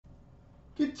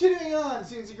Continuing on,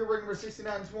 CNC break number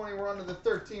 6920. We're on to the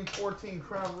 13-14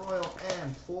 Crown Royal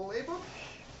and Playbook.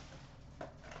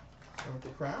 Start with the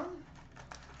Crown.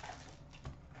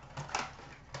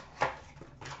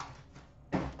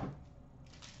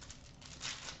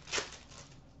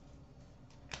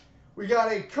 We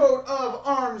got a coat of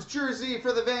arms jersey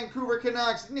for the Vancouver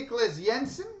Canucks, Nicklas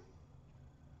Jensen.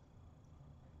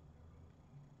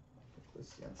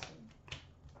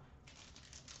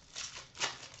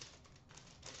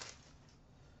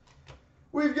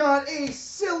 We've got a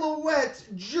silhouette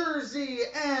jersey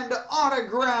and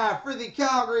autograph for the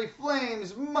Calgary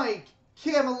Flames, Mike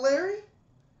Camilleri.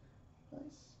 Nice.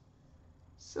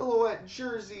 Silhouette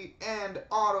jersey and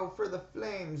auto for the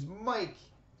Flames, Mike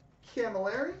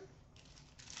Camilleri.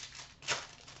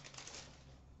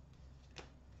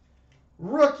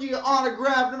 Rookie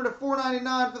autograph number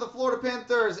 /499 for the Florida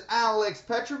Panthers, Alex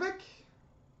Petrovic.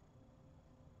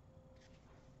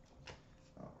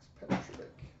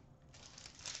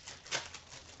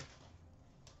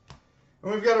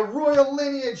 And we've got a Royal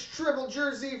Lineage triple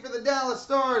jersey for the Dallas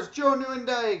Stars, Joe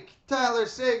Nieuwendyk, Tyler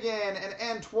Seguin, and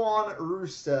Antoine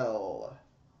Roussel.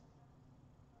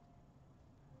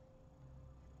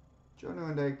 Joe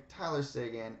Nieuwendyk, Tyler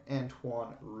Seguin,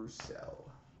 Antoine Roussel.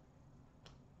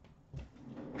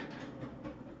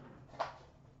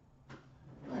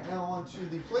 All right, now on to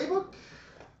the Playbook.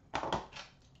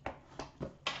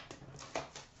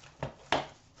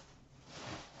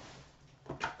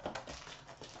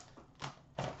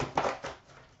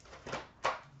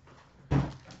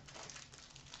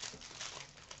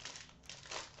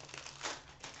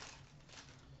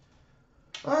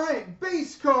 All right,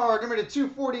 base card number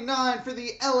 /249 for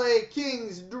the LA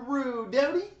Kings, Drew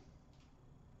Doughty.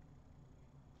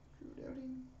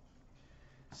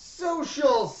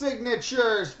 Social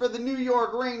signatures for the New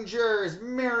York Rangers,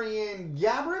 Marian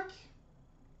Gaborik.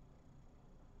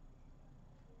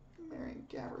 Marian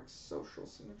Gaborik, social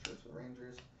signatures for the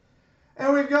Rangers.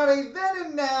 And we've got a Then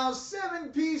and Now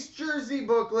 7-piece jersey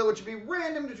booklet, which would be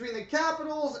random between the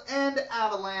Capitals and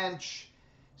Avalanche,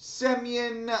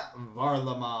 Semyon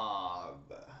Varlamov.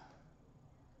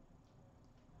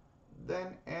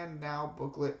 Then and Now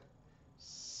booklet,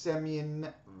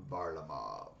 Semyon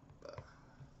Varlamov.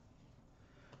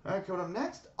 All right, coming up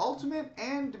next, Ultimate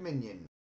and Dominion.